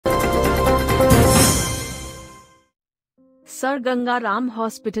Sir Ganga Ram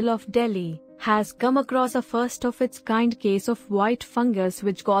Hospital of Delhi has come across a first-of-its-kind case of white fungus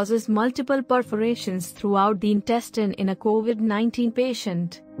which causes multiple perforations throughout the intestine in a COVID-19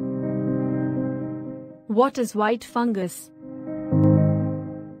 patient. What is white fungus?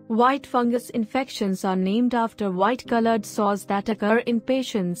 White fungus infections are named after white-colored sores that occur in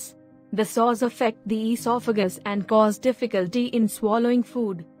patients. The sores affect the esophagus and cause difficulty in swallowing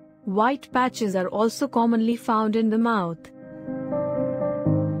food. White patches are also commonly found in the mouth.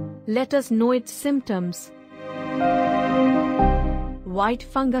 Let us know its symptoms. White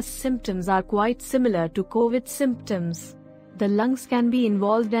fungus symptoms are quite similar to COVID symptoms. The lungs can be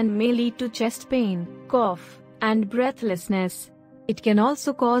involved and may lead to chest pain, cough, and breathlessness. It can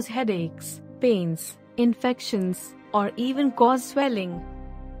also cause headaches, pains, infections, or even cause swelling.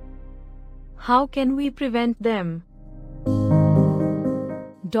 How can we prevent them?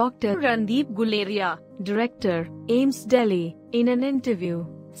 Dr. Randeep Guleria, Director, AIIMS Delhi, in an interview,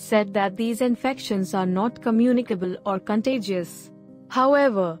 said that these infections are not communicable or contagious.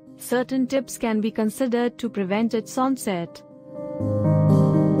 However, certain tips can be considered to prevent its onset.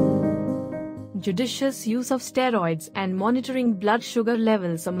 Judicious use of steroids and monitoring blood sugar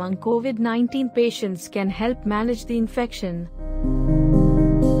levels among COVID-19 patients can help manage the infection.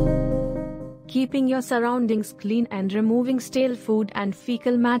 Keeping your surroundings clean and removing stale food and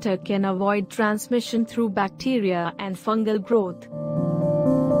fecal matter can avoid transmission through bacteria and fungal growth.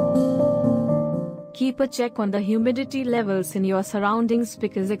 Keep a check on the humidity levels in your surroundings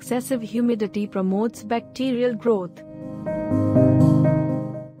because excessive humidity promotes bacterial growth.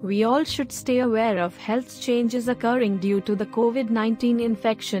 We all should stay aware of health changes occurring due to the COVID-19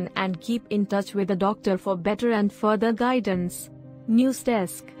 infection and keep in touch with a doctor for better and further guidance. NYOOOZ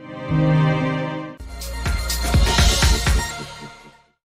Desk.